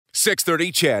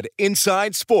630 CHED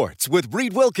Inside Sports with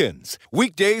Reed Wilkins.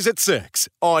 Weekdays at 6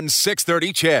 on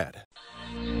 630 CHED.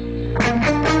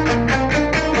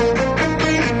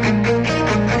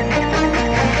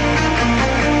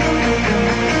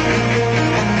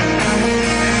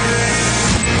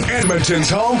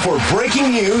 Edmonton's home for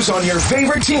breaking news on your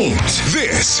favorite teams.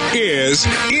 This is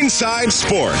Inside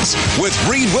Sports with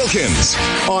Reed Wilkins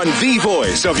on the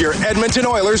voice of your Edmonton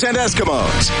Oilers and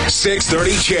Eskimos.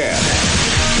 630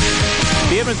 CHED.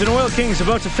 The Edmonton Oil Kings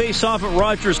about to face off at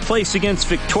Rogers Place against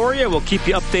Victoria. We'll keep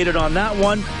you updated on that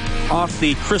one off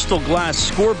the Crystal Glass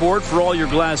scoreboard. For all your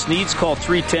glass needs, call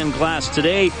 310 Glass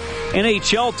today.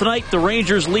 NHL tonight, the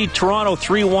Rangers lead Toronto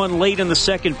 3-1 late in the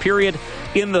second period.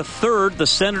 In the third, the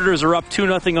Senators are up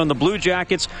 2-0 on the Blue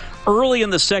Jackets. Early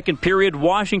in the second period,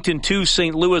 Washington 2,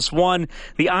 St. Louis 1.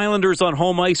 The Islanders on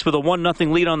home ice with a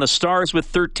 1-0 lead on the Stars with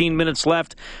 13 minutes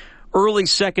left. Early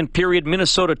second period,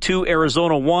 Minnesota 2,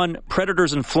 Arizona 1.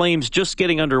 Predators and Flames just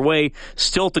getting underway.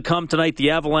 Still to come tonight, the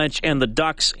Avalanche and the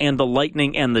Ducks and the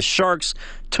Lightning and the Sharks.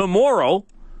 Tomorrow,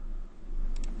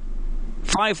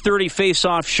 5:30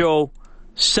 face-off show,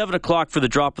 7 o'clock for the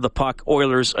drop of the puck,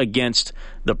 Oilers against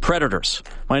the Predators.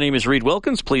 My name is Reed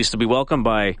Wilkins. Pleased to welcome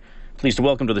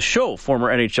to the show former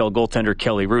NHL goaltender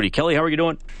Kelly Hrudey. Kelly, how are you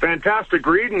doing? Fantastic,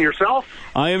 Reed, and yourself?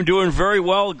 I am doing very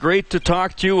well. Great to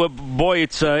talk to you. Boy,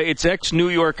 it's ex-New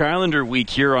York Islander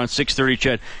week here on 630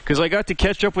 CHED, because I got to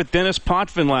catch up with Denis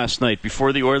Potvin last night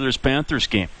before the Oilers-Panthers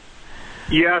game.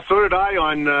 Yeah, so did I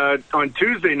on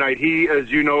Tuesday night. He, as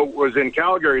you know, was in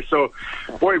Calgary. So,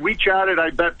 boy, we chatted,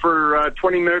 I bet, for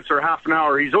 20 minutes or half an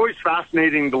hour. He's always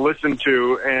fascinating to listen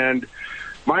to, and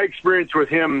my experience with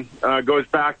him goes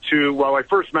back to, well, I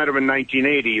first met him in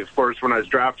 1980, of course, when I was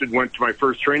drafted, went to my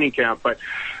first training camp. But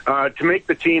to make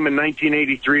the team in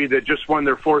 1983 that just won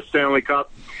their fourth Stanley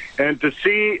Cup, and to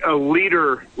see a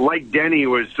leader like Denny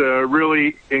was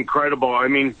really incredible. I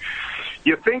mean,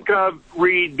 you think of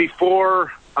Reed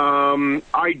before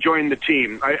I joined the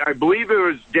team. I believe it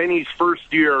was Denny's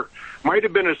first year, might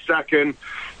have been his second,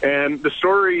 and the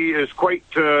story is quite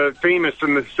famous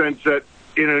in the sense that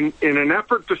in an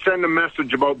effort to send a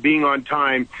message about being on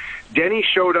time, Denny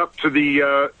showed up to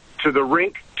the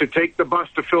rink to take the bus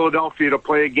to Philadelphia to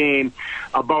play a game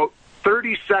about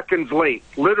 30 seconds late,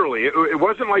 literally. It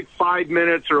wasn't like 5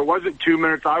 minutes or it wasn't 2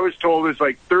 minutes. I was told it was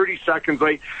like 30 seconds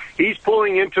late. He's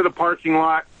pulling into the parking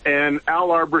lot, and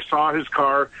Al Arbor saw his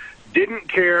car, didn't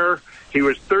care. He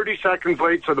was 30 seconds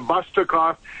late, so the bus took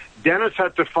off. Dennis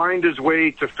had to find his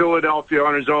way to Philadelphia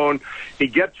on his own. He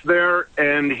gets there,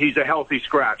 and he's a healthy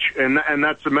scratch, and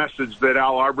that's the message that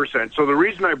Al Arbor sent. So the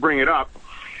reason I bring it up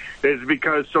is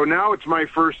because, so now it's my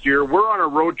first year. We're on a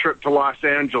road trip to Los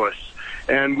Angeles.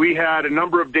 And we had a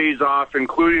number of days off,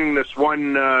 including this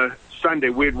one Sunday.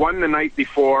 We had won the night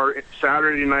before,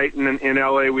 Saturday night in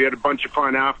L.A. We had a bunch of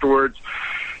fun afterwards.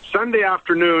 Sunday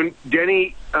afternoon,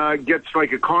 Denny gets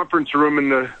like a conference room in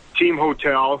the team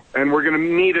hotel, and we're going to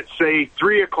meet at, say,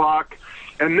 3 o'clock.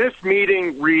 And this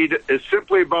meeting, Reed, is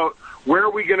simply about where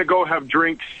are we going to go have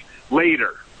drinks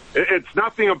later. It's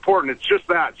nothing important. It's just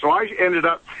that. So I ended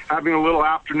up having a little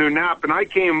afternoon nap, and I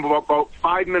came about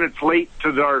 5 minutes late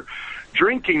to our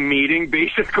drinking meeting,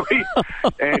 basically,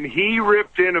 and he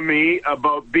ripped into me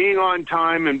about being on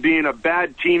time and being a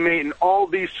bad teammate and all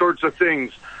these sorts of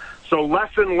things. So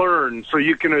lesson learned. So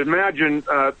you can imagine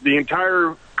the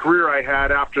entire career I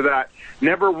had after that,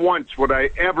 never once would I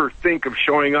ever think of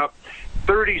showing up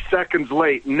 30 seconds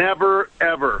late. Never,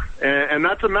 ever. And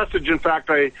that's a message, in fact,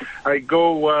 I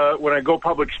go when I go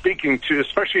public speaking to,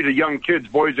 especially to young kids,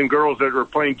 boys and girls that are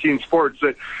playing team sports,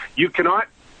 that you cannot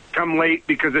come late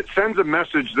because it sends a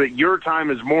message that your time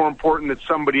is more important than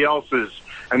somebody else's,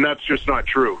 and that's just not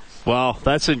true. Wow,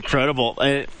 that's incredible.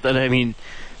 I mean,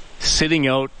 sitting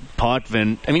out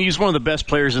Potvin, I mean, he was one of the best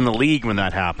players in the league when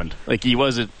that happened. Like, he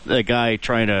wasn't a guy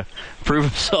trying to prove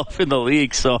himself in the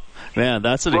league, so, man,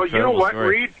 that's an incredible what,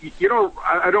 story. Reed? You know,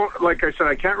 I don't, like I said,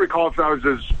 I can't recall if that was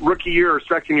his rookie year or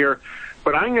second year,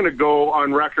 but I'm going to go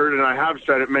on record, and I have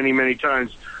said it many, many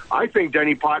times, I think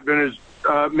Denny Potvin is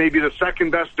maybe the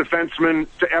second best defenseman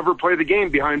to ever play the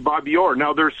game behind Bobby Orr.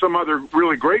 Now, there's some other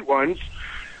really great ones,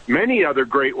 many other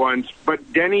great ones,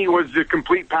 but Denny was the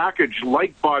complete package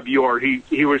like Bobby Orr.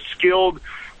 He was skilled,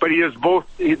 but he was both.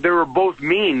 They were both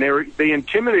mean. They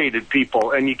intimidated people,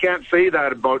 and you can't say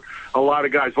that about a lot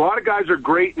of guys. A lot of guys are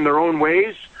great in their own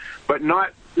ways, but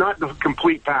not the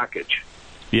complete package.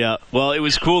 Yeah, well, it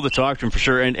was cool to talk to him for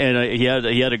sure, and he had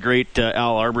a great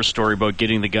Al Arbor story about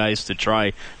getting the guys to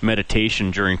try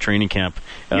meditation during training camp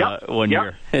one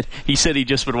year. He said he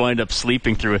just would wind up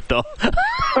sleeping through it, though.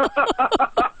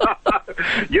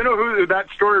 You know who that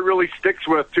story really sticks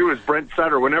with, too, is Brent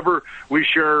Sutter. Whenever we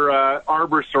share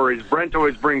Arbor stories, Brent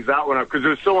always brings that one up because it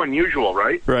was so unusual,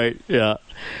 right? Right, yeah.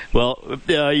 Well,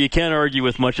 you can't argue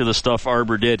with much of the stuff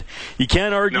Arbor did. You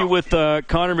can't argue with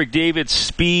Connor McDavid's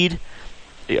speed.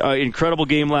 Incredible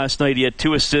game last night. He had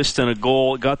 2 assists and a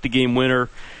goal, got the game winner,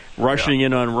 rushing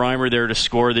in on Reimer there to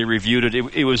score. They reviewed it.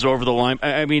 It was over the line.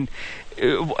 I mean,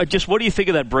 just what do you think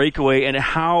of that breakaway, and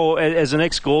how, as an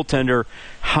ex-goaltender,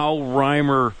 how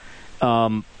Reimer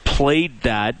played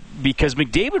that? Because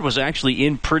McDavid was actually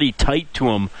in pretty tight to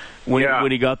him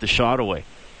when he got the shot away.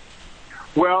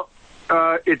 Well,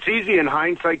 it's easy in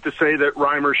hindsight to say that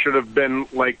Reimer should have been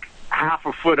like half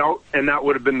a foot out, and that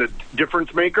would have been the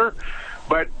difference maker.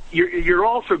 But you're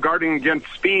also guarding against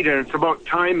speed, and it's about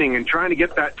timing and trying to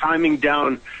get that timing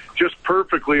down just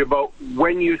perfectly about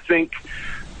when you think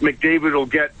McDavid will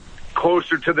get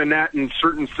closer to the net in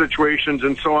certain situations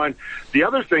and so on. The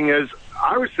other thing is,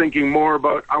 I was thinking more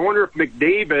about, I wonder if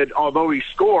McDavid, although he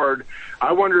scored,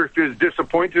 I wonder if he's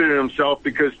disappointed in himself,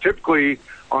 because typically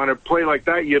on a play like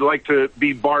that, you'd like to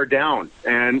be bar down.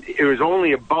 And it was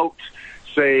only about,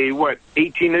 say,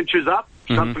 18 inches up,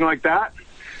 something like that.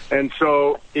 And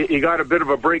so he got a bit of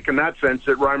a break in that sense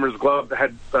that Reimer's glove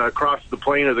had crossed the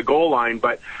plane of the goal line.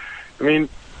 But, I mean,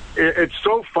 it's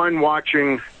so fun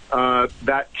watching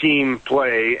that team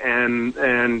play and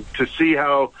to see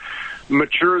how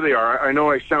mature they are. I know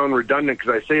I sound redundant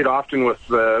because I say it often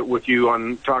with you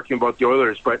on talking about the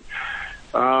Oilers, but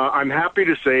I'm happy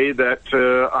to say that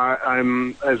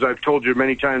I'm, as I've told you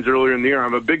many times earlier in the year,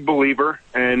 I'm a big believer,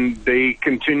 and they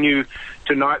continue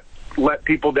to not let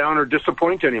people down or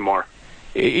disappoint anymore.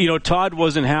 You know, Todd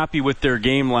wasn't happy with their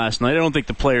game last night. I don't think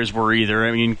the players were either.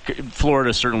 I mean,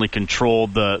 Florida certainly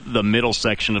controlled the middle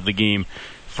section of the game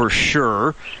for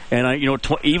sure. And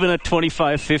even at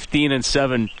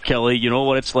 25-15-7, Kelly, you know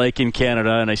what it's like in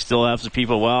Canada, and I still have some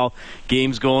people,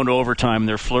 game's going to overtime,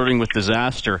 they're flirting with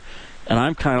disaster. And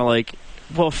I'm kind of like,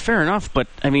 well, fair enough, but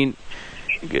I mean,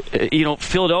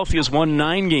 Philadelphia's won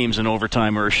 9 games in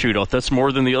overtime or a shootout. That's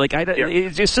more than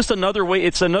it's just another way.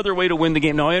 It's another way to win the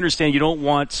game. Now, I understand you don't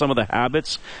want some of the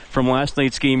habits from last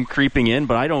night's game creeping in,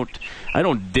 but I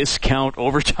don't discount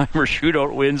overtime or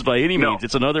shootout wins by any means.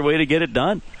 It's another way to get it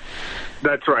done.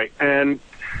 That's right. And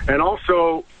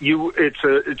also, it's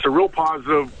a real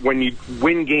positive when you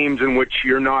win games in which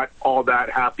you're not all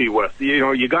that happy with.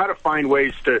 You got to find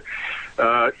ways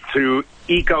to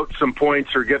eke out some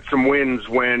points or get some wins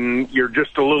when you're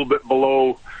just a little bit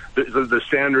below the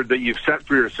standard that you've set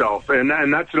for yourself. And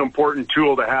that's an important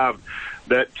tool to have,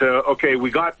 that, okay,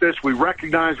 we got this, we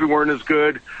recognize we weren't as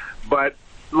good, but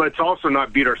let's also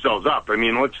not beat ourselves up. I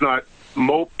mean, let's not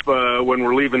mope when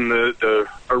we're leaving the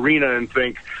arena and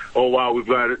think, oh, wow, we've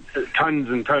got tons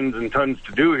and tons and tons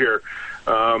to do here.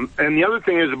 And the other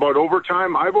thing is about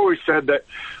overtime. I've always said that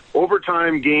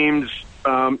overtime games,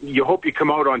 you hope you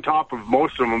come out on top of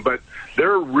most of them, but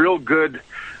they're a real good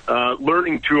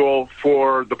learning tool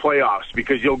for the playoffs,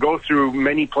 because you'll go through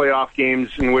many playoff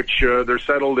games in which they're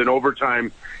settled in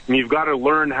overtime, and you've got to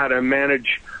learn how to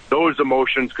manage those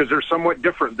emotions, because they're somewhat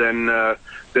different than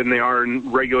they are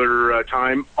in regular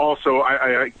time. Also,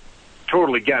 I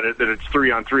totally get it that it's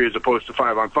 3-on-3 as opposed to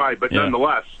 5-on-5, but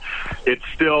nonetheless, it's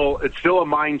still a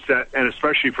mindset, and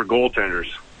especially for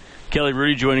goaltenders. Kelly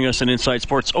Hrudey joining us on Inside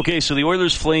Sports. Okay, so the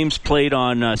Oilers-Flames played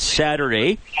on last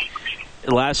Saturday.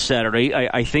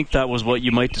 I think that was what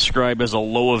you might describe as a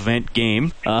low-event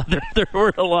game. There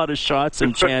were a lot of shots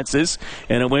and chances,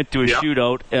 and it went to a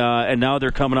shootout, and now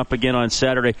they're coming up again on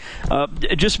Saturday.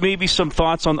 Just maybe some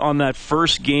thoughts on that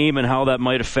first game and how that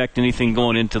might affect anything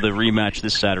going into the rematch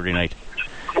this Saturday night.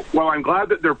 Well, I'm glad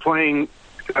that they're playing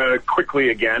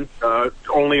quickly again,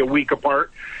 only a week apart.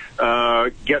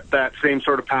 Get that same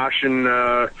sort of passion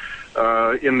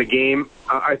in the game.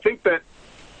 I think that,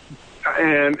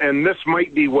 and this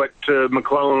might be what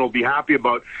McLellan will be happy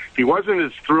about. If he wasn't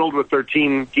as thrilled with their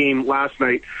team game last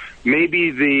night,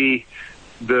 maybe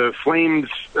the Flames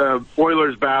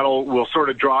Oilers battle will sort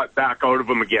of draw it back out of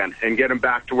them again and get them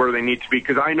back to where they need to be.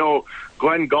 Because I know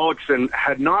Glenn Gullickson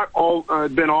had not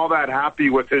been all that happy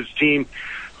with his team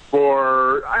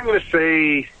for, I'm going to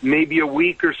say, maybe a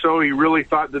week or so. He really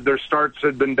thought that their starts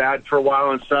had been bad for a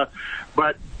while and stuff.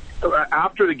 But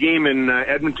after the game in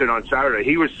Edmonton on Saturday,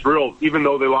 he was thrilled, even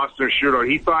though they lost in a shootout.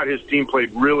 He thought his team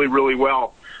played really, really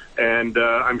well. And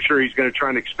I'm sure he's going to try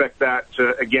and expect that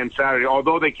again Saturday.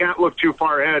 Although they can't look too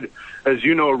far ahead. As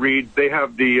you know, Reed, they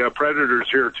have the Predators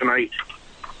here tonight.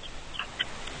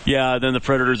 Yeah, then the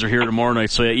Predators are here tomorrow night,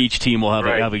 so each team will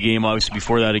have a game, obviously,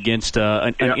 before that against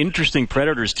an interesting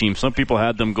Predators team. Some people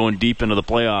had them going deep into the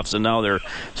playoffs, and now they're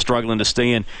struggling to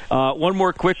stay in. One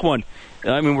more quick one.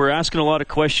 I mean, we're asking a lot of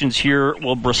questions here.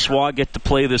 Will Brossoit get to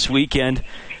play this weekend?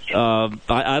 I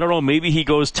don't know. Maybe he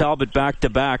goes Talbot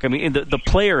back-to-back. I mean, the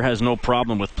player has no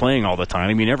problem with playing all the time.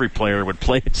 I mean, every player would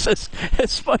play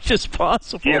as much as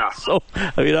possible. Yeah. So,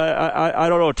 I mean, I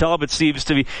don't know. Talbot seems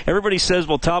to be – everybody says,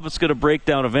 well, Talbot's going to break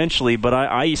down eventually, but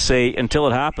I say until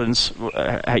it happens,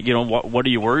 what are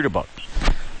you worried about?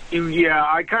 Yeah,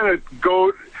 I kind of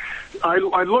go – I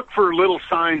look for little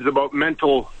signs about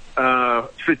mental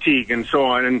fatigue and so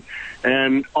on,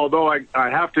 and although I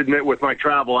have to admit, with my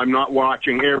travel, I'm not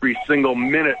watching every single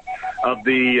minute of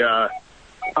the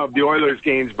Oilers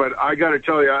games. But I got to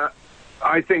tell you,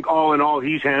 I think all in all,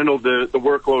 he's handled the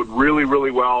workload really,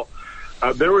 really well.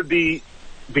 There would be,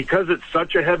 because it's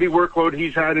such a heavy workload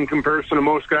he's had in comparison to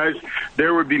most guys,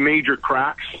 there would be major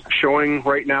cracks showing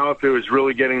right now if it was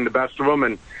really getting the best of him,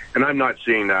 and I'm not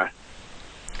seeing that.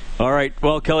 All right.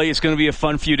 Well, Kelly, it's going to be a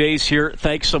fun few days here.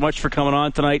 Thanks so much for coming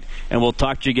on tonight, and we'll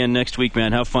talk to you again next week,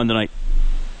 man. Have fun tonight.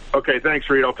 Okay, thanks,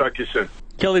 Reed. I'll talk to you soon.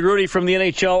 Kelly Hrudey from the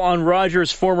NHL on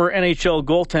Rogers, former NHL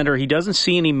goaltender. He doesn't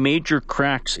see any major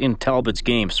cracks in Talbot's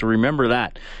game, so remember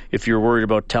that if you're worried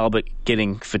about Talbot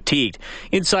getting fatigued.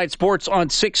 Inside Sports on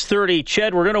 6:30.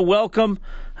 Ched, we're going to welcome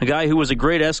a guy who was a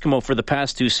great Eskimo for the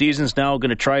past 2 seasons, now going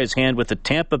to try his hand with the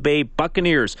Tampa Bay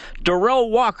Buccaneers.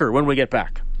 Darrell Walker when we get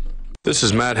back. This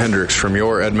is Matt Hendricks from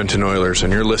your Edmonton Oilers,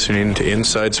 and you're listening to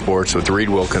Inside Sports with Reed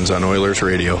Wilkins on Oilers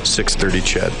Radio, 630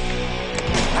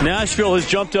 Ched. Nashville has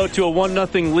jumped out to a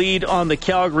 1-0 lead on the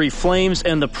Calgary Flames,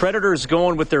 and the Predators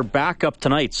going with their backup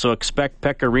tonight, so expect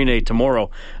Pekka Rinne tomorrow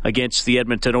against the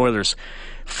Edmonton Oilers.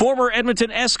 Former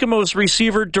Edmonton Eskimos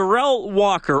receiver Darrell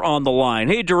Walker on the line.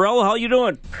 Hey, Darrell, how you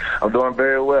doing? I'm doing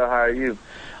very well. How are you?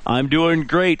 I'm doing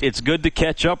great. It's good to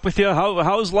catch up with you.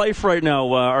 How's life right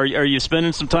now? Are you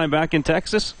spending some time back in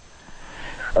Texas?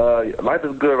 Life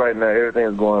is good right now.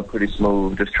 Everything's going pretty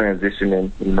smooth, just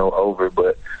transitioning, over.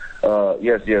 But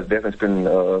yes, definitely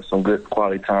spending some good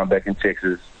quality time back in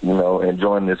Texas.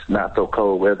 Enjoying this not so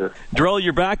cold weather. Darrell,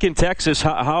 you're back in Texas.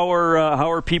 How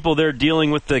are people there dealing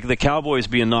with the Cowboys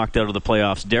being knocked out of the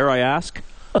playoffs? Dare I ask?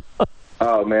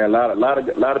 Oh man, a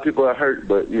lot of people are hurt,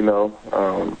 but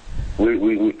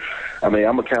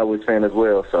I'm a Cowboys fan as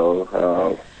well,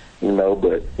 so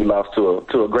but we lost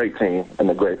to a great team and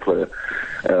a great player.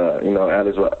 A-Rod,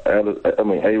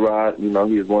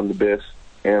 he is one of the best.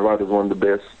 Aaron Rodgers is one of the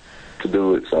best to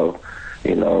do it. So,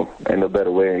 ain't no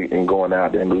better way in going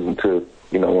out there and losing to,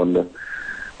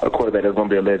 a quarterback that's going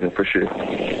to be a legend for sure.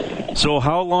 So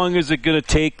how long is it going to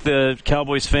take the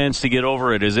Cowboys fans to get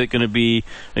over it? Is it going to be,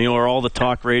 are all the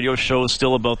talk radio shows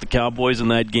still about the Cowboys in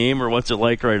that game, or what's it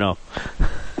like right now?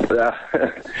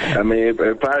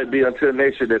 It'll probably be until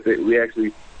next year that we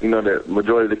actually, the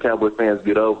majority of the Cowboys fans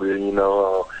get over it,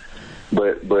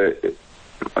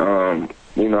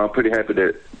 I'm pretty happy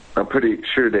that, I'm pretty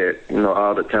sure that,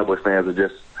 all the Cowboys fans are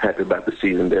just happy about the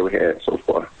season that we had so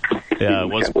far. Yeah,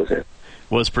 it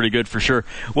was pretty good for sure.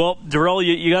 Well, Darrell,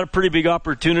 you got a pretty big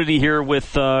opportunity here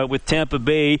with Tampa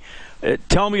Bay.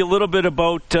 Tell me a little bit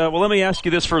about. Let me ask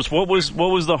you this first. What was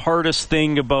the hardest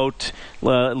thing about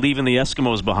leaving the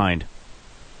Eskimos behind?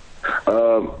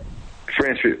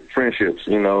 Friendships.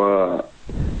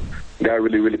 Got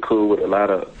really, really cool with a lot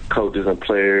of coaches and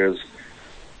players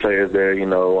there.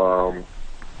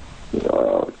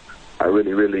 I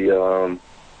really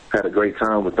had a great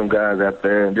time with them guys out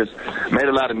there, and just made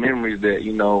a lot of memories that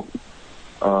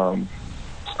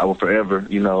I will forever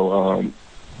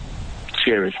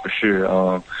cherish for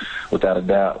sure, without a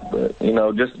doubt. But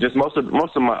just most of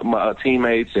my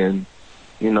teammates and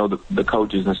the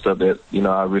coaches and stuff that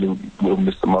I really will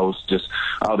miss the most. Just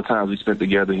all the times we spent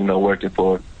together, working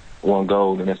for one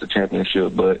goal, and that's the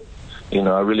championship. But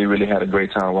I really, really had a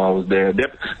great time while I was there.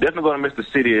 Definitely going to miss the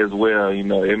city as well.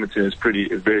 Edmonton is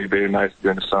very, very nice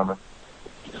during the summer.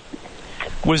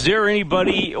 Was there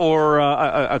anybody or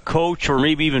a coach or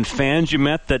maybe even fans you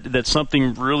met that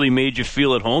something really made you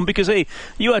feel at home? Because, hey,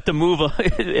 you had to move.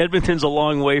 Edmonton's a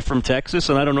long way from Texas,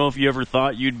 and I don't know if you ever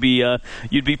thought you'd be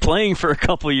playing for a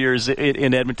couple of years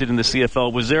in Edmonton in the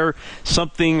CFL. Was there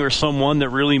something or someone that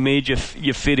really made you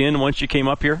fit in once you came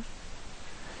up here?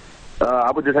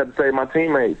 I would just have to say my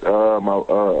teammates.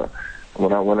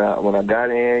 When I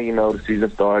got in, the season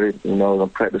started. The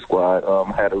practice squad.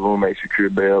 I had a roommate,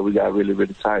 Shakir Bell. We got really,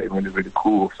 really tight, really, really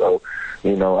cool. So, I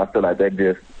feel like that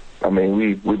just I mean,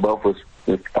 we both was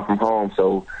from home,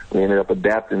 so we ended up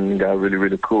adapting and got really,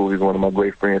 really cool. He's one of my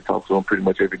great friends. Talk to him pretty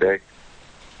much every day.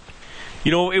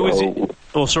 You know, it was.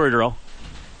 Oh, sorry, Darrell.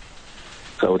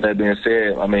 So with that being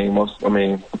said,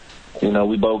 you know,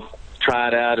 we both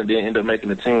tried out and then ended up making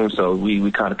the team. So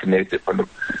we kind of connected from the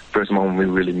first moment we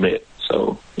really met.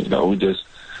 So, you know, we just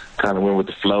kind of went with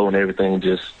the flow and everything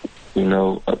just, you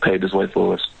know, paved its way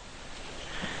for us.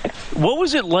 What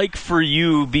was it like for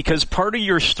you? Because part of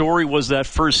your story was that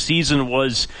first season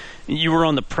was you were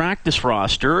on the practice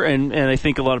roster, and I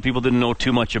think a lot of people didn't know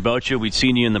too much about you. We'd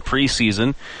seen you in the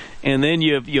preseason, and then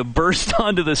you burst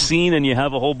onto the scene and you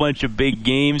have a whole bunch of big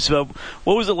games. So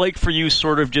what was it like for you,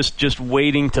 sort of just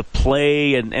waiting to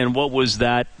play, and what was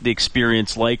the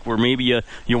experience like, where maybe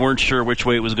you weren't sure which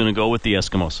way it was going to go with the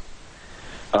Eskimos?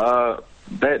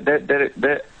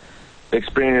 That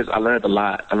experience, I learned a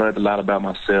lot. I learned a lot about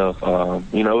myself.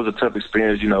 You know, it was a tough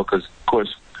experience, you know, because, of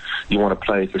course, you want to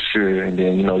play for sure, and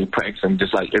then, you know, you're practicing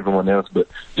just like everyone else, but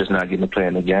just not getting to play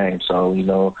in the game. So, you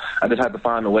know, I just had to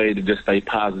find a way to just stay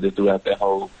positive throughout that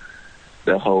whole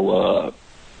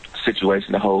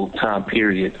situation, the whole time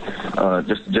period,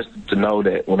 just to know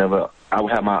that whenever I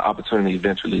would have my opportunity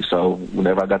eventually. So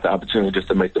whenever I got the opportunity, just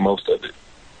to make the most of it.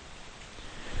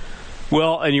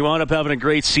 Well, and you wound up having a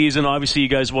great season. Obviously, you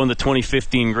guys won the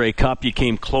 2015 Grey Cup. You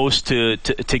came close to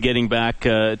getting back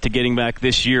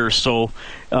this year. So,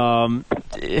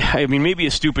 I mean, maybe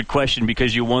a stupid question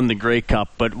because you won the Grey Cup,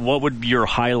 but what would your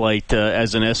highlight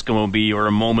as an Eskimo be, or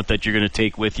a moment that you're going to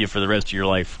take with you for the rest of your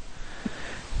life?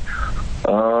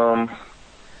 More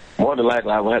than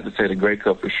likely, I would have to say the Grey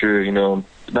Cup for sure. You know,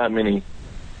 not many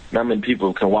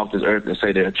people can walk this earth and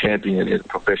say they're a champion in a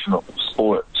professional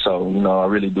sport. So, you know, I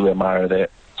really do admire that.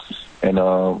 And,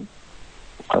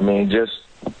 I mean, just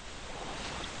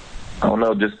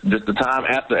the time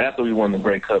after we won the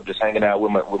Grey Cup, just hanging out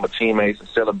with my teammates and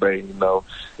celebrating, you know,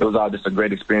 it was all just a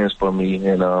great experience for me.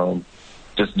 And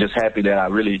just happy that I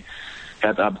really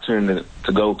had the opportunity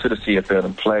to go to the CFL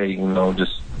and play, you know,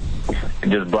 just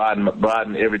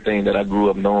broaden everything that I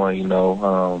grew up knowing, you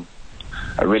know.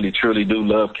 I really, truly do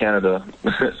love Canada.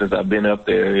 Since I've been up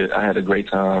there, I had a great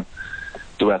time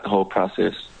throughout the whole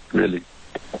process, really.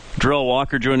 Darrell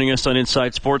Walker joining us on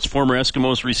Inside Sports, former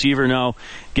Eskimos receiver, now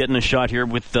getting a shot here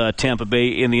with Tampa Bay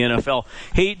in the NFL.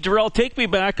 Hey, Darrell, take me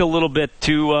back a little bit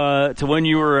to when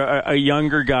you were a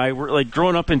younger guy. Like,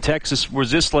 growing up in Texas, was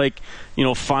this like, you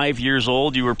know, 5 years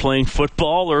old, you were playing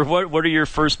football, or what are your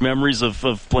first memories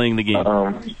of playing the game? I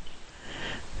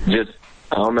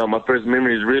don't know. My first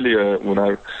memory is really when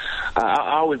I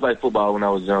always liked football when I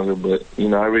was younger, but, you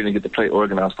know, I really didn't get to play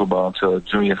organized football until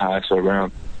junior high, so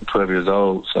around 12 years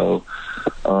old. So,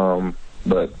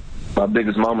 but my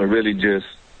biggest moment really just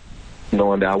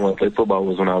knowing that I wanted to play football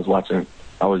was when I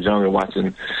was younger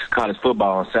watching college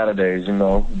football on Saturdays, you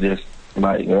know, just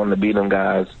like wanting to beat them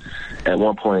guys at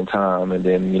one point in time, and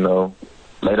then, you know,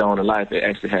 later on in life it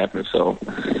actually happened. So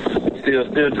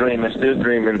still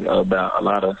dreaming about a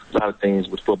lot of things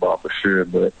with football for sure.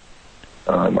 But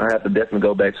I have to definitely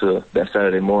go back to that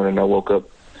Saturday morning. I woke up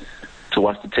to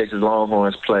watch the Texas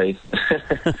Longhorns play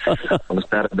on the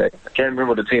Saturday. I can't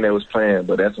remember the team that was playing,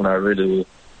 but that's when I really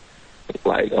was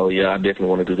like, oh yeah, I definitely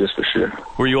want to do this for sure.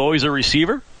 Were you always a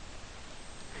receiver?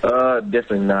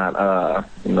 Definitely not.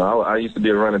 You know, I used to be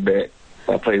a running back.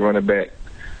 I played running back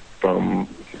from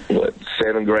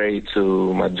 7th grade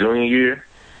to my junior year.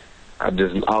 I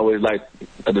just always liked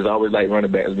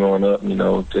running backs growing up. You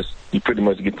know, just you pretty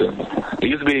much get it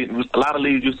used to be a lot of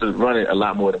leagues used to run it a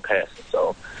lot more than passing.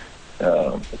 So,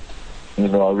 you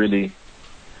know,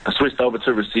 I switched over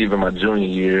to receiver my junior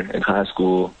year in high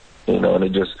school. You know, and it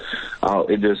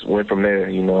just went from there.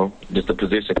 You know, just the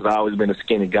position, because I've always been a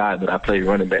skinny guy, but I played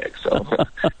running back, so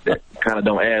that kind of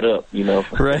don't add up. You know,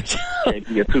 right? Can't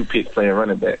be a 2-pick playing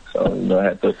running back, so, you know, I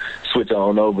had to switch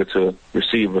on over to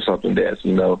receiver or something that's,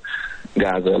 you know,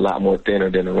 guys are a lot more thinner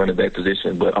than the running back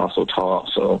position, but also tall.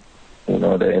 So, you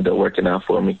know, that ended up working out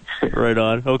for me. Right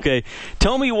on. Okay,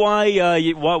 tell me why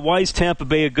is Tampa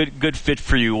Bay a good fit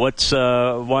for you?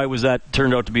 Why was that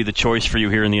turned out to be the choice for you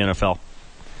here in the NFL?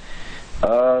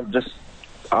 Just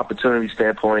opportunity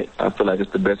standpoint, I feel like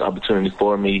it's the best opportunity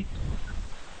for me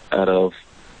out of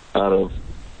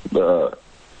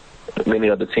many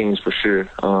other teams for sure.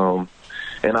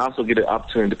 And I also get an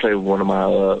opportunity to play with one of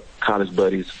my college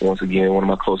buddies, once again, one of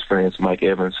my close friends, Mike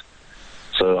Evans.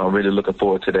 So I'm really looking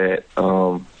forward to that.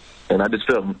 And I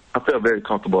felt very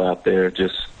comfortable out there.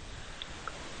 Just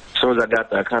as soon as I got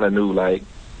there, I kind of knew, like,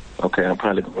 okay, I'm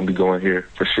probably going to be going here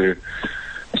for sure.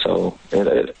 So,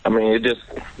 it just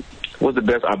was the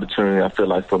best opportunity, I feel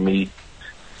like, for me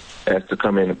as to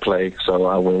come in and play. So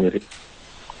I went with it.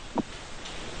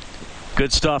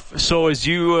 Good stuff. So as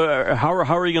you, how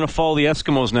are you going to follow the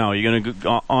Eskimos now? Are you going to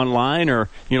go online, or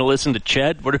listen to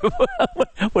Ched? What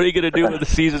are you going to do when the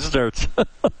season starts?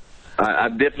 I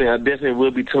definitely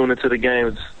will be tuning to the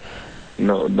games.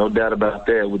 No doubt about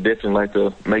that. We'd definitely like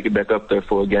to make it back up there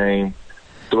for a game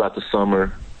throughout the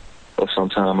summer or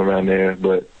sometime around there.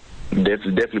 But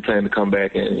definitely plan to come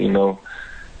back and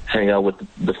hang out with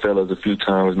the fellas a few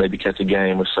times, maybe catch a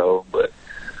game or so. But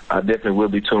I definitely will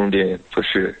be tuned in for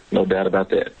sure. No doubt about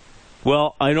that.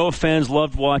 Well, I know fans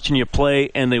loved watching you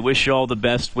play, and they wish you all the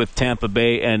best with Tampa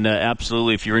Bay. And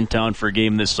absolutely, if you're in town for a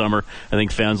game this summer, I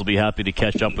think fans will be happy to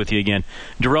catch up with you again.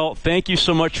 Darrell, thank you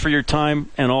so much for your time,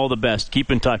 and all the best.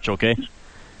 Keep in touch, okay?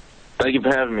 Thank you for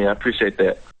having me. I appreciate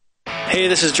that. Hey,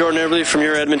 this is Jordan Eberle from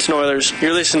your Edmonton Oilers.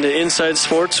 You're listening to Inside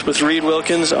Sports with Reed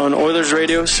Wilkins on Oilers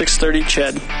Radio 630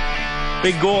 CHED.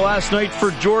 Big goal last night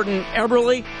for Jordan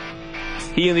Eberle.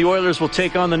 He and the Oilers will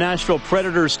take on the Nashville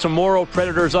Predators tomorrow.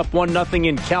 Predators up 1-0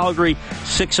 in Calgary.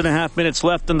 6.5 minutes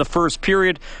left in the first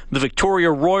period. The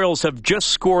Victoria Royals have just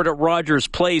scored at Rogers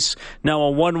Place. Now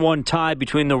a 1-1 tie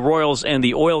between the Royals and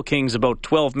the Oil Kings about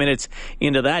 12 minutes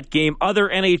into that game. Other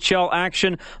NHL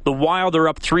action. The Wild are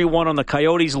up 3-1 on the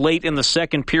Coyotes late in the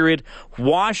second period.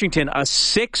 Washington a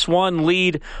 6-1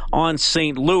 lead on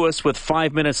St. Louis with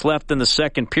 5 minutes left in the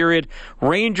second period.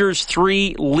 Rangers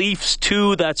 3, Leafs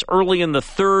 2. That's early in the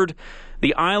third.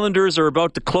 The Islanders are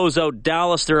about to close out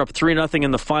Dallas. They're up 3-0 in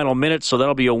the final minute, so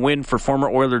that'll be a win for former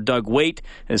Oiler Doug Weight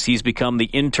as he's become the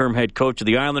interim head coach of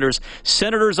the Islanders.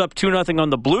 Senators up 2-0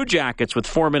 on the Blue Jackets with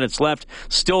 4 minutes left.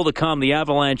 Still to come, the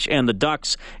Avalanche and the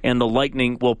Ducks, and the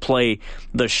Lightning will play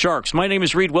the Sharks. My name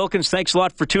is Reed Wilkins. Thanks a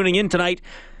lot for tuning in tonight.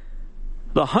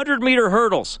 The 100-meter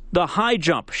hurdles, the high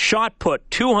jump, shot put,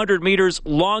 200 meters,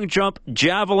 long jump,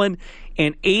 javelin,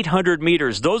 and 800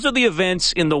 meters. Those are the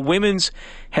events in the women's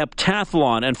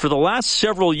heptathlon. And for the last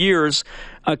several years,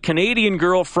 a Canadian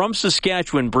girl from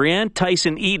Saskatchewan, Brianne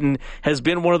Tyson-Eaton, has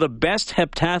been one of the best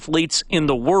heptathletes in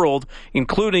the world,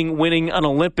 including winning an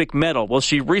Olympic medal. Well,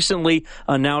 she recently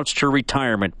announced her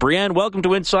retirement. Brianne, welcome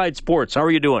to Inside Sports. How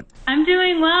are you doing? I'm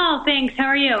doing well, thanks. How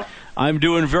are you? I'm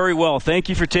doing very well. Thank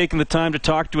you for taking the time to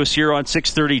talk to us here on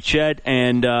 630 CHED,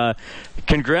 and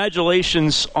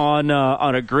congratulations on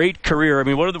a great career. I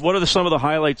mean, what are some of the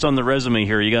highlights on the resume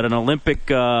here? You got an Olympic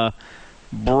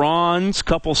bronze,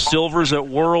 couple silvers at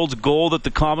Worlds, gold at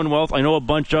the Commonwealth. I know a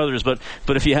bunch of others, but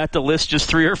if you had to list just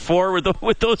 3 or 4,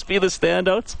 would those be the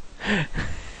standouts?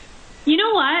 You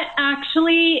know what,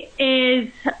 actually,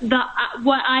 is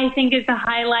what I think is the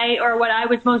highlight, or what I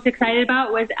was most excited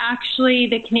about, was actually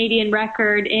the Canadian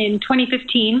record in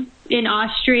 2015 in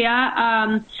Austria.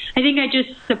 I think I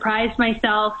just surprised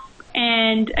myself,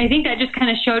 and I think that just kind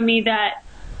of showed me that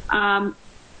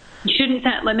you shouldn't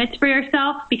set limits for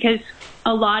yourself, because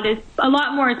a lot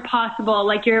more is possible.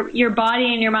 Like your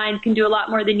body and your mind can do a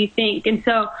lot more than you think, and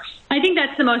so I think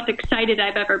that's the most excited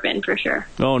I've ever been, for sure.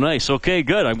 Oh, nice. Okay,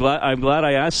 good. I'm glad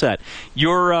I asked that.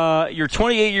 You're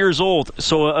 28 years old,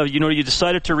 so you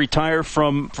decided to retire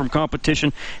from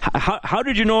competition. How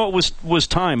did you know it was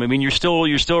time? I mean, you're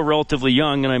still relatively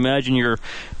young, and I imagine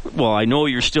I know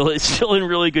you're still in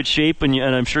really good shape, and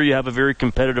I'm sure you have a very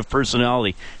competitive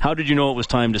personality. How did you know it was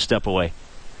time to step away?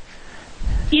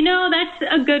 That's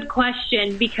a good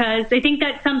question, because I think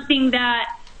that's something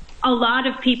that a lot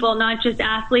of people, not just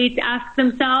athletes, ask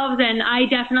themselves, and I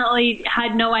definitely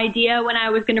had no idea when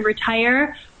I was going to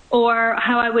retire or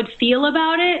how I would feel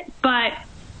about it. But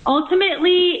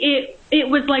ultimately, it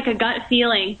was like a gut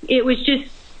feeling. It was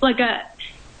just like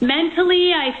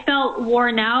mentally, I felt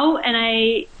worn out, and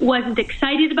I wasn't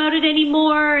excited about it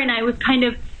anymore, and I was kind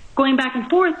of going back and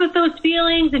forth with those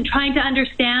feelings and trying to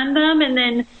understand them, and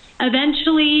then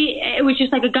eventually it was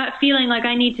just like a gut feeling, like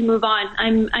I need to move on.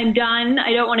 I'm done.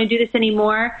 I don't want to do this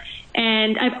anymore.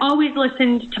 And I've always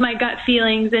listened to my gut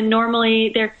feelings, and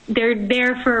normally they're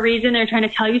there for a reason. They're trying to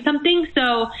tell you something.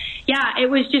 So yeah, it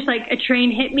was just like a train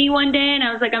hit me one day, and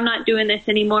I was like, I'm not doing this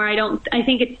anymore. I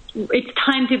think it's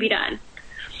time to be done.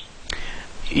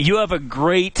 You have a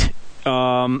great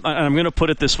I'm going to put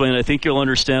it this way, and I think you'll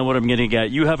understand what I'm getting at.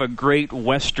 You have a great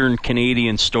Western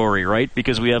Canadian story, right?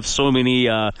 Because we have so many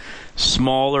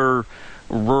smaller,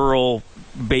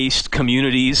 rural-based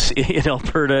communities in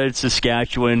Alberta and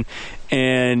Saskatchewan,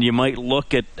 and you might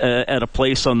look at a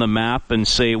place on the map and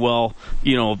say, well,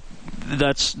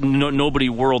 that's nobody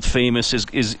world famous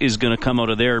is going to come out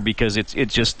of there, because it's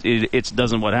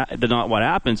not what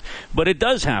happens, but it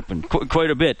does happen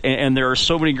quite a bit, and there are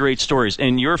so many great stories.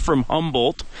 And you're from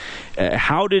Humboldt.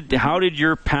 How did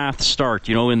your path start?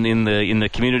 In the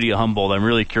community of Humboldt, I'm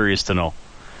really curious to know.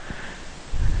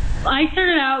 I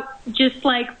started out just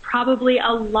like probably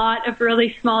a lot of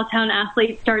really small town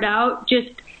athletes start out,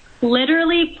 just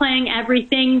literally playing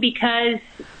everything because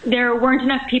there weren't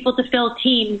enough people to fill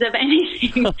teams of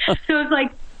anything. So it was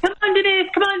like, come on, do this,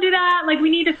 come on, do that. Like, we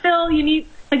need to fill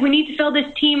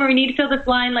this team, or we need to fill this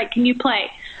line. Like, can you play?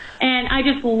 And I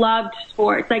just loved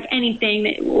sports, like anything.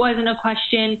 It wasn't a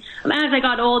question. As I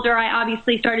got older, I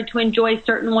obviously started to enjoy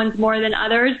certain ones more than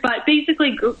others, but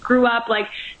basically grew up like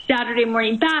Saturday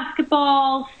morning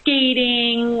basketball,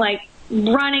 skating, like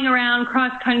running around,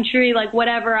 cross country, like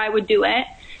whatever, I would do it.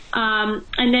 And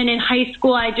then in high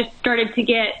school, I just started to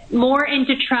get more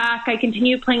into track. I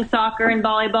continued playing soccer and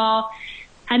volleyball.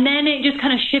 And then it just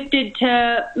kind of shifted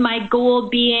to my goal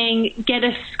being get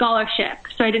a scholarship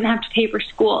so I didn't have to pay for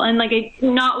school. And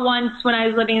not once when I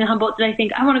was living in Humboldt did I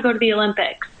think I want to go to the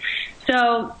Olympics.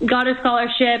 So got a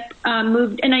scholarship,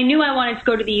 moved, and I knew I wanted to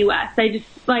go to the U.S. I just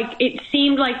it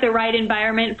seemed like the right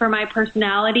environment for my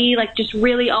personality, like just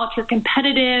really ultra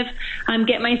competitive,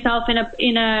 get myself in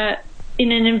an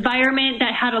environment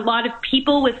that had a lot of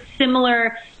people with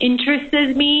similar interests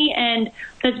as me. And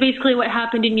that's basically what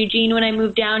happened in Eugene when I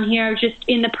moved down here. I was just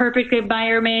in the perfect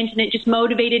environment, and it just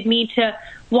motivated me to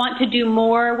want to do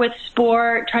more with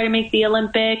sport, try to make the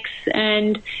Olympics.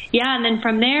 And then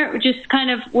from there, just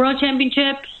kind of world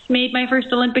championships, made my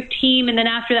first Olympic team. And then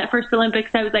after that first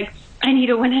Olympics, I was like, I need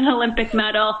to win an Olympic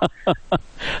medal.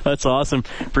 That's awesome.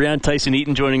 Brianne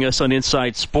Tyson-Eaton joining us on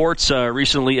Inside Sports.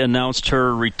 Recently announced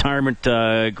her retirement.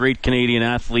 Great Canadian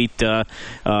athlete.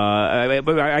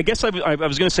 I guess I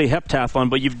was going to say heptathlon,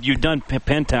 but you've done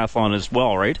pentathlon as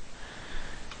well, right?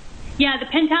 Yeah, the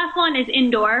pentathlon is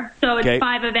indoor, so it's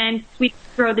 5 events. We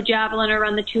throw the javelin or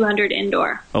run the 200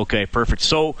 indoor. Okay, perfect.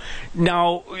 So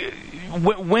now,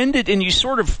 when did, and you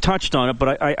sort of touched on it,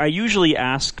 but I usually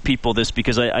ask people this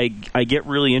because I get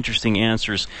really interesting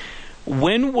answers.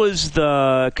 When was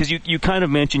because you kind of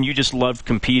mentioned you just loved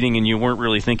competing and you weren't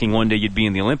really thinking one day you'd be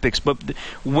in the Olympics, but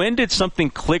when did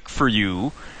something click for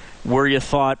you where you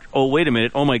thought, oh, wait a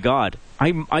minute, oh my God,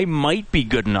 I might be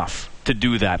good enough to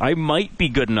do that. I might be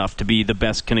good enough to be the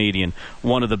best Canadian,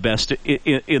 one of the best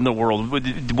in the world.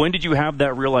 When did you have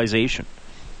that realization?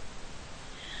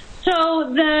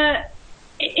 So that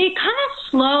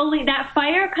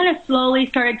fire kind of slowly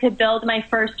started to build my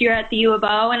first year at the U of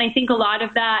O, and I think a lot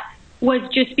of that was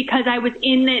just because I was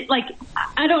in it. Like,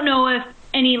 I don't know if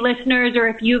any listeners or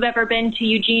if you've ever been to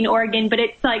Eugene, Oregon, but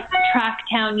it's like Track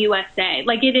Town, USA.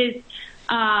 Like, it is.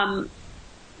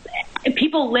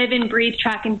 People live and breathe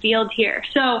track and field here.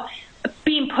 So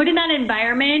being put in that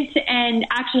environment and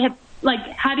actually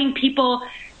having people,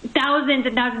 thousands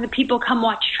and thousands of people come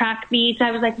watch track meets,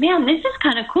 I was like, man, this is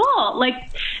kind of cool. Like,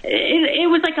 it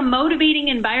was like a motivating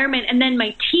environment. And then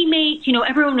my teammates,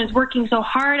 everyone was working so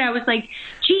hard. I was like,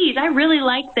 geez, I really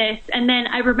like this. And then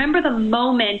I remember the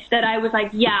moment that I was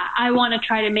like, yeah, I want to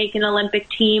try to make an Olympic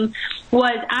team,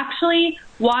 was actually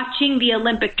watching the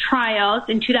Olympic trials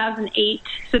in 2008.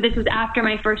 So this was after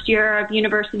my first year of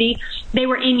university. They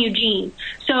were in Eugene.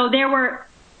 So there were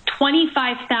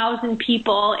 25,000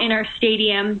 people in our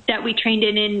stadium that we trained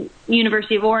in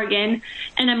University of Oregon.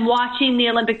 And I'm watching the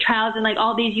Olympic trials and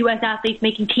all these U.S. athletes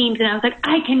making teams. And I was like,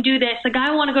 I can do this. Like,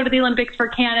 I want to go to the Olympics for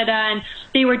Canada. And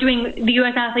the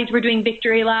U.S. athletes were doing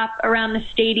victory lap around the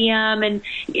stadium. And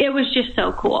it was just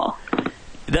so cool.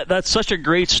 That's such a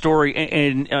great story,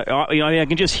 and I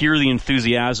can just hear the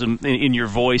enthusiasm in your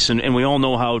voice, and we all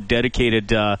know how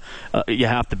dedicated you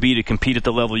have to be to compete at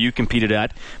the level you competed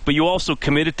at. But you also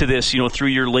committed to this, through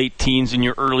your late teens and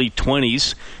your early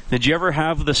 20s. Did you ever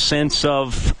have the sense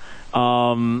of,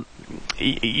 I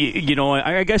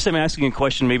guess I'm asking a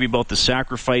question maybe about the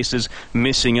sacrifices,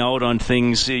 missing out on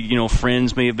things,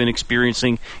 friends may have been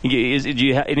experiencing. Did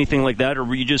you have anything like that, or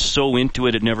were you just so into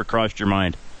it never crossed your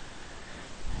mind?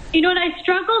 I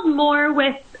struggled more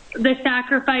with the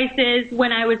sacrifices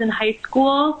when I was in high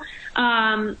school.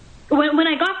 When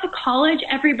I got to college,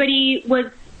 everybody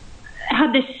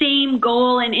had the same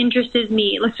goal and interest as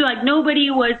me. So nobody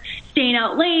was staying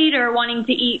out late or wanting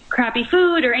to eat crappy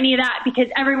food or any of that, because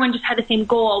everyone just had the same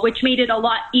goal, which made it a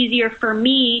lot easier for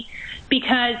me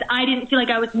because I didn't feel like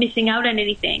I was missing out on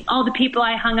anything. All the people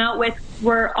I hung out with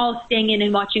were all staying in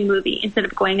and watching a movie instead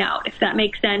of going out, if that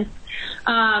makes sense.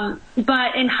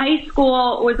 But in high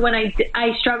school was when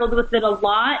I struggled with it a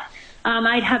lot.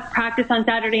 I'd have practice on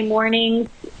Saturday mornings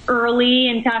early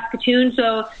in Saskatoon,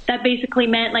 so that basically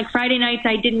meant Friday nights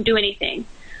I didn't do anything.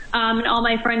 And all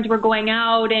my friends were going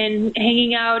out and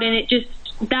hanging out, and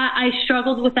I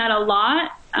struggled with that a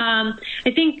lot.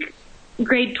 I think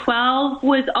grade 12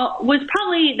 was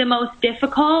probably the most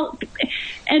difficult,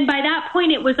 and by that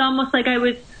point it was almost like I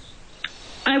was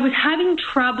I was having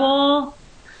trouble.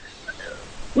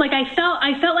 Like I felt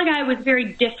like I was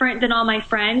very different than all my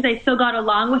friends. I still got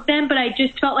along with them, but I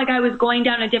just felt like I was going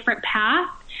down a different path,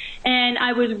 and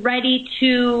I was ready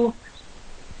to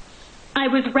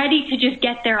just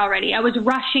get there already. I was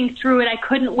rushing through it. I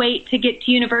couldn't wait to get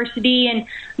to university, and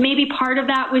maybe part of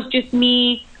that was just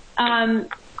me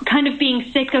kind of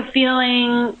being sick of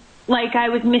feeling like I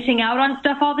was missing out on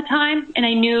stuff all the time, and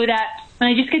I knew that when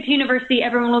I just get to university,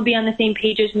 everyone will be on the same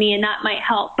page as me, and that might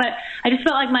help. But I just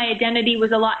felt like my identity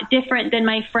was a lot different than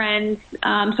my friends,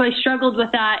 so I struggled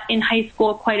with that in high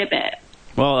school quite a bit.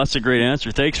 Well, that's a great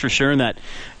answer. Thanks for sharing that.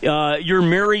 You're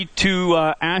married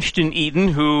to Ashton Eaton,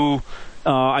 who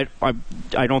I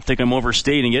don't think I'm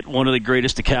overstating it, one of the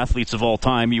greatest decathletes of all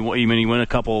time. You win a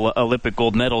couple Olympic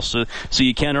gold medals, so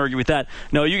you can't argue with that.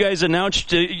 Now, you guys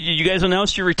announced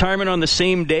your retirement on the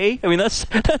same day. I mean, that's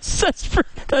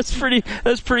pretty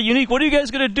unique. What are you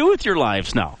guys going to do with your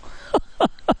lives now?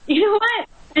 You know what?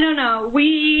 I don't know.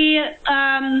 We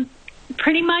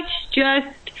pretty much just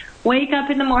wake up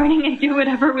in the morning and do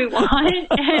whatever we want.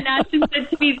 And Ashton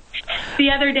said to me the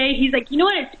other day, he's like, you know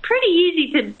what, it's pretty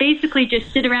easy to basically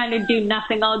just sit around and do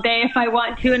nothing all day if I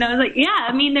want to. And I was like, yeah,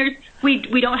 I mean,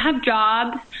 we don't have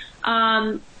jobs.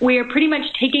 We are pretty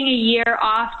much taking a year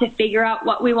off to figure out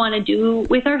what we want to do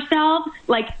with ourselves,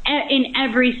 like in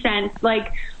every sense.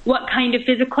 Like, what kind of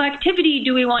physical activity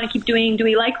do we want to keep doing? Do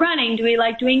we like running? Do we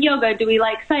like doing yoga? Do we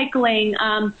like cycling?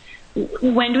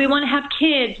 When do we want to have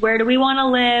kids? Where do we want to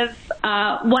live?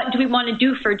 What do we want to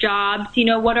do for jobs? You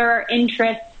know, what are our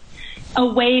interests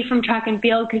away from track and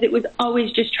field? Because it was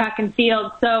always just track and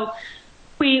field. So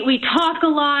we talk a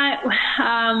lot.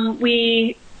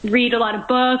 We read a lot of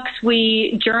books.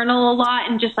 We journal a lot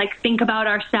and just like think about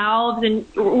ourselves. And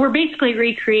we're basically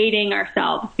recreating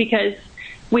ourselves because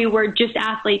we were just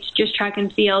athletes, just track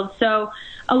and field. So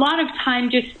a lot of time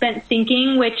just spent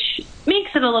thinking, which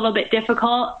makes it a little bit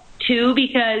difficult too,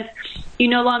 because you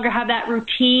no longer have that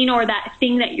routine or that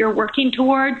thing that you're working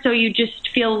towards, so you just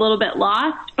feel a little bit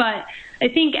lost. But I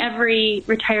think every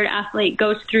retired athlete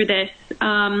goes through this.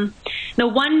 The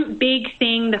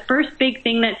first big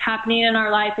thing that's happening in our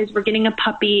life is we're getting a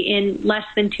puppy in less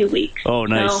than 2 weeks. Oh,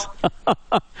 nice. So,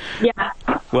 yeah.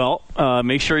 Well,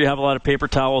 make sure you have a lot of paper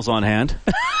towels on hand.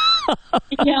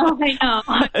 Yeah, I know.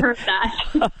 I've heard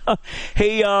that.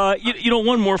 Hey,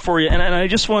 one more for you, and I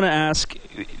just want to ask,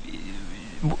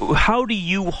 how do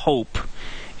you hope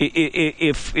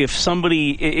if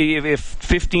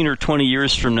 15 or 20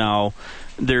 years from now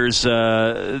there's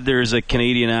a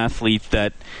Canadian athlete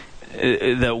that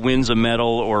wins a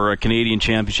medal or a Canadian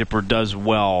championship or does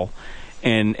well,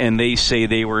 and they say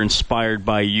they were inspired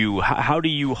by you, how do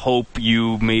you hope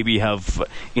you maybe have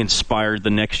inspired the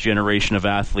next generation of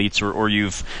athletes, or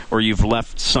you've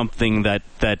left something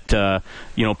that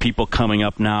people coming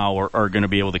up now are going to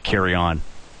be able to carry on?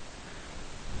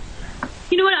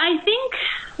 You know what, I think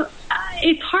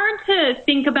it's hard to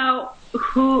think about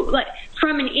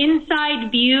from an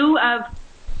inside view of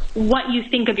what you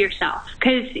think of yourself,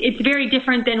 because it's very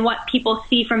different than what people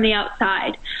see from the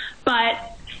outside. But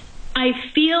I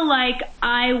feel like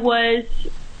I was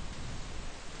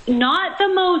not the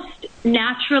most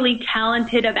naturally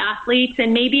talented of athletes,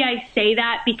 and maybe I say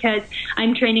that because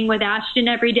I'm training with Ashton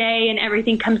every day and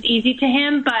everything comes easy to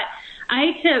him, but I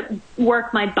had to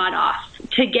work my butt off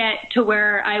to get to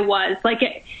where I was.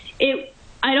 Like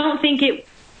I don't think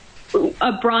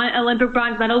Olympic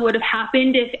bronze medal would have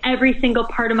happened if every single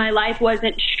part of my life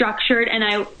wasn't structured and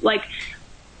I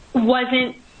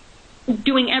wasn't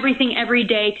doing everything every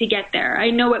day to get there. I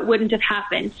know it wouldn't have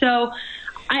happened. So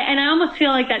I almost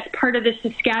feel like that's part of the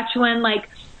Saskatchewan,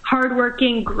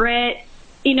 hardworking grit.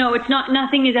 It's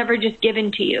nothing is ever just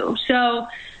given to you. So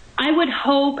I would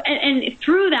hope, and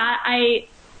through that, I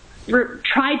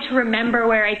tried to remember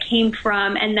where I came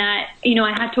from, and that,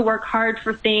 I had to work hard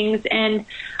for things. And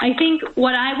I think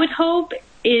what I would hope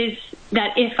is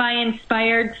that if I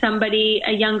inspired somebody,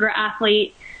 a younger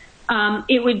athlete,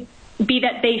 it would be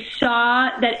that they saw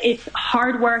that it's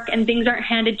hard work and things aren't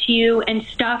handed to you, and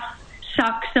stuff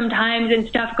sucks sometimes and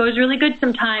stuff goes really good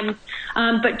sometimes,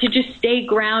 but to just stay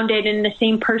grounded in the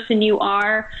same person you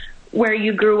are, where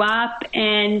you grew up,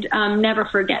 and never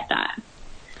forget that.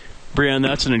 Brianne,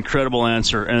 that's an incredible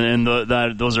answer, and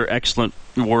those are excellent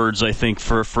words, I think,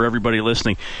 for everybody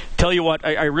listening. Tell you what,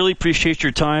 I really appreciate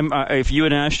your time. If you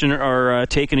and Ashton are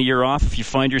taking a year off, if you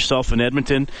find yourself in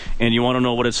Edmonton and you want to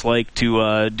know what it's like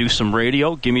to do some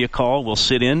radio, give me a call. We'll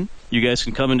sit in. You guys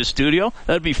can come into studio.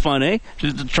 That'd be fun, eh?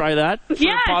 Just to try that for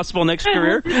a possible next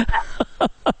career.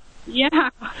 Yeah.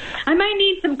 I might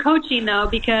need some coaching, though,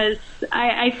 because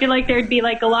I feel like there'd be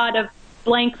a lot of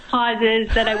blank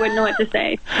pauses that I wouldn't know what to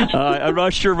say. I'm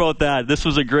not sure about that. This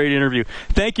was a great interview.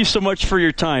 Thank you so much for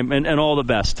your time, and all the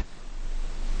best.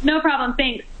 No problem.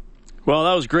 Thanks. Well,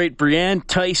 that was great. Brianne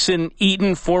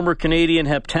Tyson-Eaton, former Canadian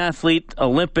heptathlete,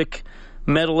 Olympic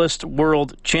medalist,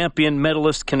 world champion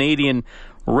medalist, Canadian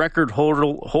record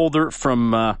holder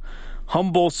from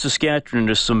Humboldt, Saskatchewan,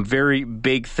 into some very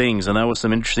big things, and that was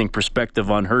some interesting perspective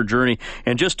on her journey.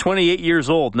 And just 28 years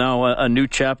old, now a new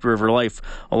chapter of her life,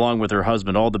 along with her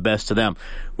husband. All the best to them.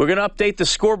 We're going to update the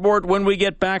scoreboard when we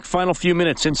get back. Final few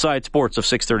minutes inside sports of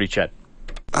 6:30 CHED.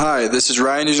 Hi, this is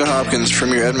Ryan Nugent-Hopkins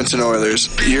from your Edmonton Oilers.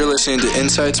 You're listening to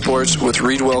Inside Sports with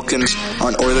Reed Wilkins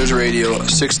on Oilers Radio,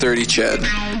 630 CHED.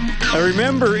 I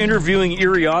remember interviewing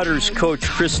Erie Otters coach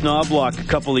Chris Knobloch a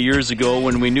couple of years ago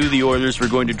when we knew the Oilers were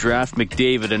going to draft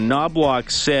McDavid, and Knobloch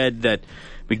said that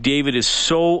McDavid is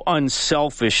so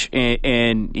unselfish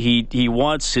and he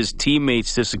wants his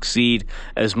teammates to succeed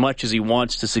as much as he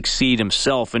wants to succeed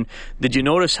himself. And did you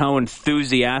notice how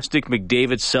enthusiastic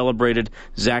McDavid celebrated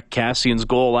Zach Kassian's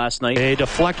goal last night? A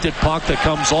deflected puck that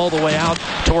comes all the way out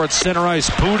towards center ice,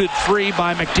 booted free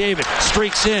by McDavid.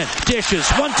 Streaks in, dishes,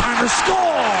 one-timer,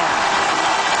 score!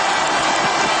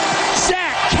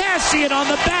 Kassian on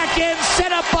the back end,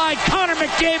 set up by Connor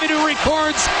McDavid, who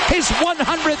records his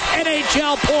 100th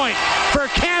NHL point. For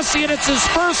Kassian, it's his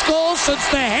first goal since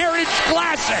the Heritage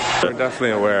Classic. We're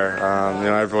definitely aware.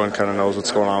 Everyone kind of knows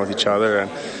what's going on with each other, and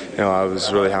I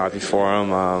was really happy for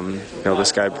him.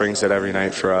 This guy brings it every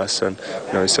night for us, and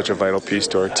he's such a vital piece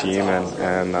to our team,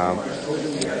 and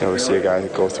we see a guy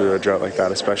go through a drought like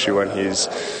that, especially when he's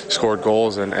scored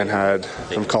goals and had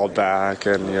them called back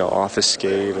and off his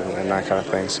skate and that kind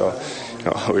of thing. So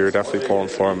we were definitely pulling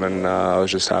for him, and I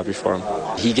was just happy for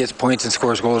him. He gets points and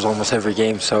scores goals almost every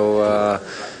game, so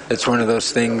it's one of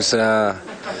those things.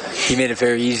 He made it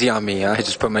very easy on me. I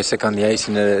just put my stick on the ice,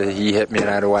 and he hit me, and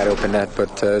I had a wide open net.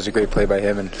 But it was a great play by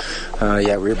him, and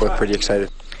we were both pretty excited.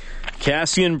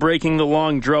 Kassian breaking the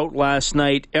long drought last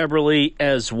night. Eberle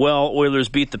as well. Oilers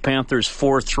beat the Panthers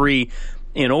 4-3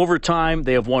 in overtime.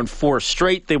 They have won 4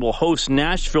 straight. They will host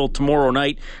Nashville tomorrow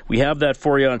night. We have that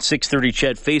for you on 6:30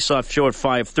 CHED. Face-off show at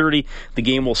 5:30. The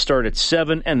game will start at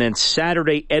 7. And then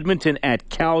Saturday, Edmonton at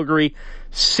Calgary,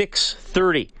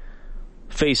 6:30.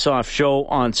 Face-off show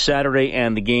on Saturday,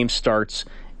 and the game starts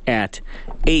at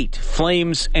 8.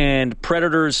 Flames and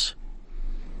Predators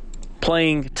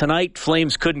playing tonight.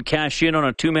 Flames couldn't cash in on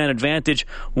a 2-man advantage.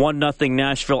 1-0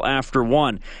 Nashville after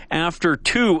 1. After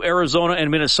 2, Arizona and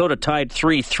Minnesota tied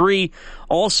 3-3.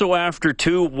 Also after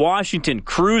 2, Washington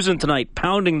cruising tonight,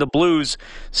 pounding the Blues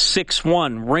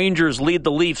 6-1. Rangers lead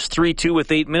the Leafs 3-2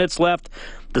 with 8 minutes left.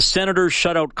 The Senators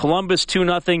shut out Columbus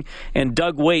 2-0, and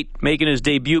Doug Weight, making his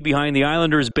debut behind the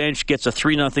Islanders bench, gets a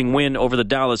 3-0 win over the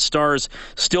Dallas Stars.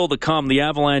 Still to come, the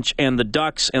Avalanche and the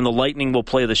Ducks, and the Lightning will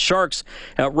play the Sharks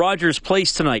at Rogers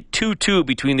Place tonight. 2-2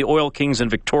 between the Oil Kings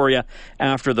and Victoria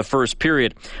after the first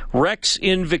period. Rex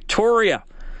in Victoria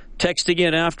texting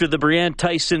in after the Brianne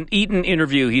Tyson-Eaton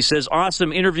interview. He says,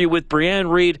 awesome interview with Brianne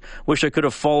Reed. Wish I could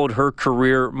have followed her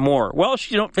career more. Well,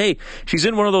 she's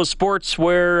in one of those sports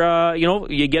where,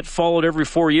 you get followed every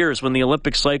 4 years when the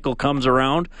Olympic cycle comes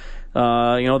around.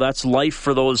 That's life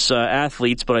for those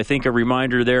athletes. But I think a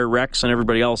reminder there, Rex and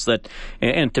everybody else, that,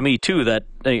 and to me too, that,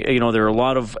 there are a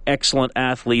lot of excellent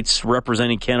athletes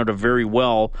representing Canada very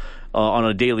well on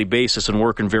a daily basis and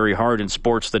working very hard in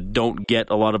sports that don't get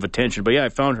a lot of attention. But I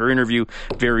found her interview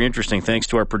very interesting. Thanks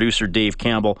to our producer, Dave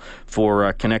Campbell,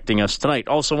 for connecting us tonight.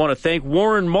 Also want to thank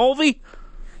Warren Mulvey,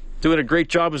 doing a great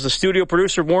job as the studio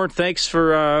producer. Warren, thanks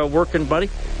for working, buddy.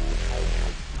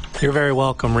 You're very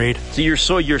welcome, Reed. See, you're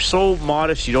so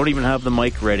modest, you don't even have the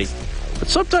mic ready. But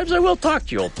sometimes I will talk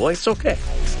to you, old boy. It's okay.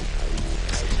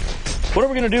 What are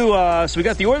we going to do? So we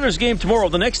got the Oilers game tomorrow.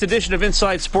 The next edition of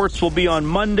Inside Sports will be on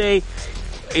Monday.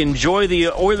 Enjoy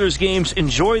the Oilers games.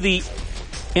 Enjoy the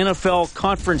NFL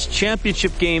Conference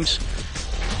Championship games.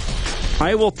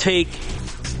 I will take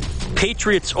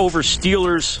Patriots over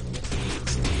Steelers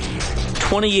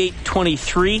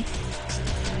 28-23.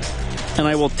 And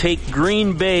I will take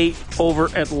Green Bay over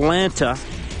Atlanta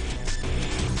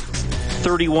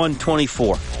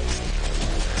 31-24.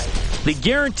 The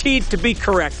guaranteed to be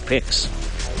correct picks.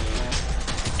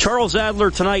 Charles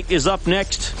Adler tonight is up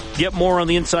next. Get more on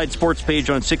the Inside Sports page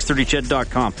on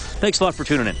 630ched.com. Thanks a lot for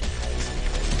tuning in.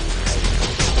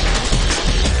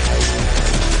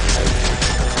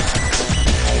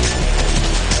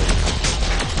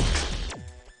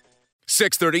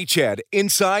 .630 CHED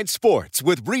Inside Sports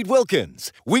with Reed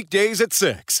Wilkins. Weekdays at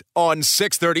 6 on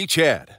 630 CHED.